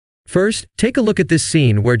First, take a look at this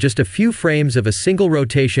scene where just a few frames of a single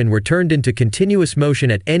rotation were turned into continuous motion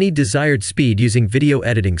at any desired speed using video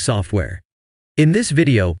editing software. In this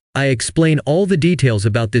video, I explain all the details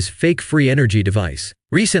about this fake free energy device.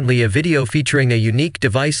 Recently, a video featuring a unique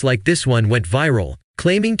device like this one went viral,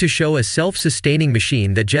 claiming to show a self-sustaining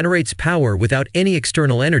machine that generates power without any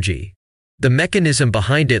external energy. The mechanism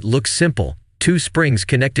behind it looks simple: two springs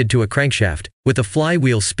connected to a crankshaft, with a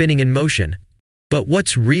flywheel spinning in motion. But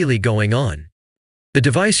what's really going on? The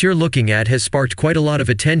device you're looking at has sparked quite a lot of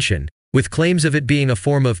attention, with claims of it being a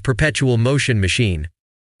form of perpetual motion machine.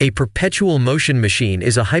 A perpetual motion machine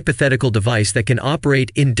is a hypothetical device that can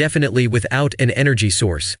operate indefinitely without an energy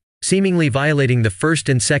source, seemingly violating the first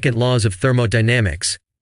and second laws of thermodynamics.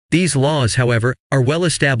 These laws, however, are well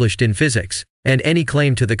established in physics, and any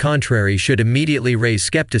claim to the contrary should immediately raise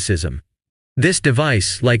skepticism. This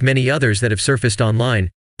device, like many others that have surfaced online,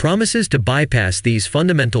 promises to bypass these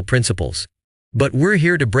fundamental principles. But we're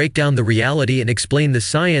here to break down the reality and explain the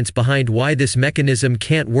science behind why this mechanism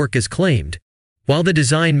can't work as claimed. While the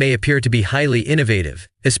design may appear to be highly innovative,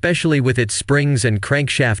 especially with its springs and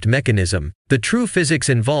crankshaft mechanism, the true physics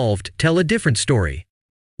involved tell a different story.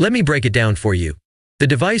 Let me break it down for you. The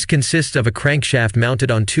device consists of a crankshaft mounted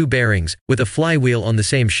on two bearings, with a flywheel on the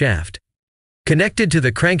same shaft. Connected to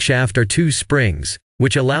the crankshaft are two springs,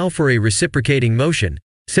 which allow for a reciprocating motion,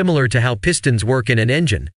 similar to how pistons work in an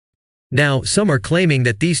engine. Now, some are claiming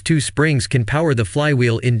that these two springs can power the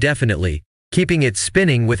flywheel indefinitely, keeping it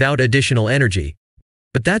spinning without additional energy.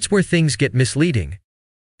 But that's where things get misleading.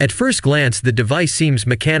 At first glance, the device seems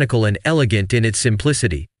mechanical and elegant in its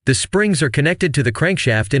simplicity. The springs are connected to the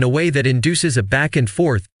crankshaft in a way that induces a back and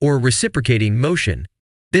forth, or reciprocating motion.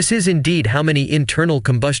 This is indeed how many internal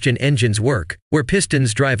combustion engines work, where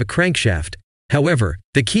pistons drive a crankshaft. However,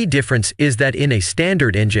 the key difference is that in a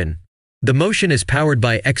standard engine, the motion is powered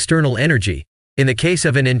by external energy. In the case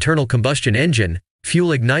of an internal combustion engine,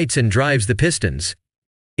 fuel ignites and drives the pistons.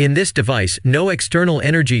 In this device, no external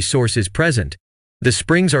energy source is present. The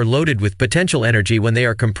springs are loaded with potential energy when they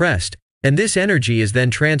are compressed, and this energy is then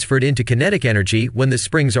transferred into kinetic energy when the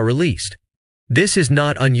springs are released. This is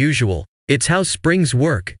not unusual. It's how springs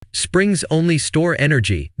work. Springs only store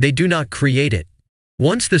energy, they do not create it.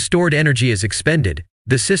 Once the stored energy is expended,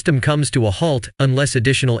 the system comes to a halt unless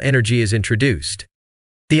additional energy is introduced.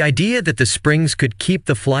 The idea that the springs could keep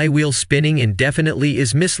the flywheel spinning indefinitely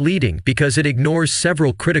is misleading because it ignores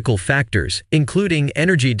several critical factors, including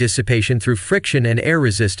energy dissipation through friction and air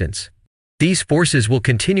resistance. These forces will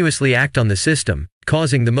continuously act on the system,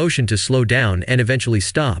 causing the motion to slow down and eventually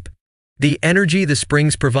stop. The energy the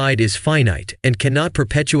springs provide is finite and cannot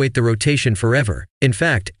perpetuate the rotation forever. In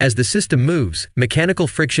fact, as the system moves, mechanical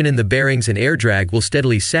friction in the bearings and air drag will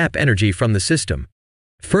steadily sap energy from the system,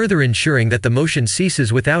 further ensuring that the motion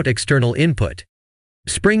ceases without external input.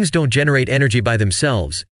 Springs don't generate energy by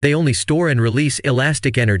themselves, they only store and release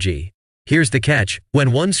elastic energy. Here's the catch: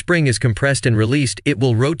 when one spring is compressed and released, it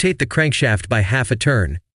will rotate the crankshaft by half a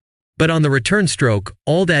turn. But on the return stroke,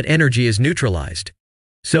 all that energy is neutralized.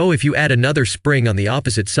 So if you add another spring on the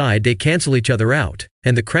opposite side, they cancel each other out,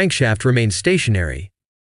 and the crankshaft remains stationary.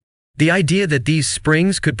 The idea that these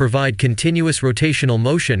springs could provide continuous rotational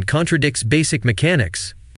motion contradicts basic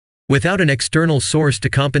mechanics. Without an external source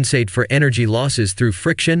to compensate for energy losses through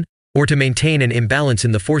friction, or to maintain an imbalance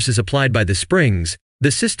in the forces applied by the springs,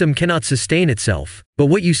 the system cannot sustain itself. But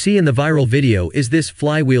what you see in the viral video is this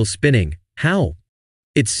flywheel spinning. How?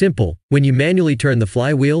 It's simple. When you manually turn the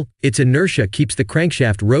flywheel, its inertia keeps the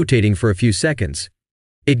crankshaft rotating for a few seconds.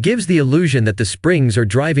 It gives the illusion that the springs are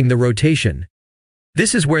driving the rotation.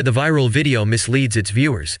 This is where the viral video misleads its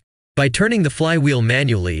viewers. By turning the flywheel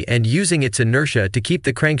manually and using its inertia to keep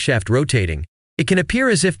the crankshaft rotating, it can appear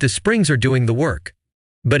as if the springs are doing the work.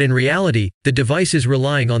 But in reality, the device is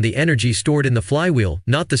relying on the energy stored in the flywheel,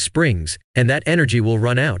 not the springs, and that energy will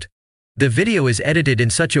run out. The video is edited in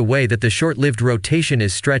such a way that the short-lived rotation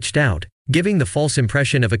is stretched out, giving the false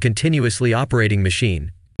impression of a continuously operating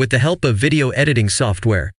machine. With the help of video editing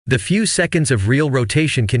software, the few seconds of real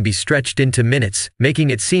rotation can be stretched into minutes, making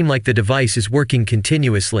it seem like the device is working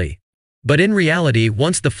continuously. But in reality,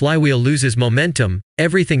 once the flywheel loses momentum,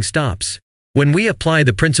 everything stops. When we apply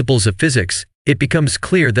the principles of physics, it becomes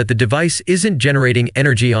clear that the device isn't generating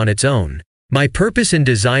energy on its own. My purpose in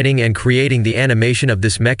designing and creating the animation of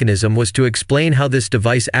this mechanism was to explain how this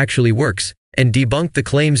device actually works, and debunk the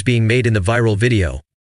claims being made in the viral video.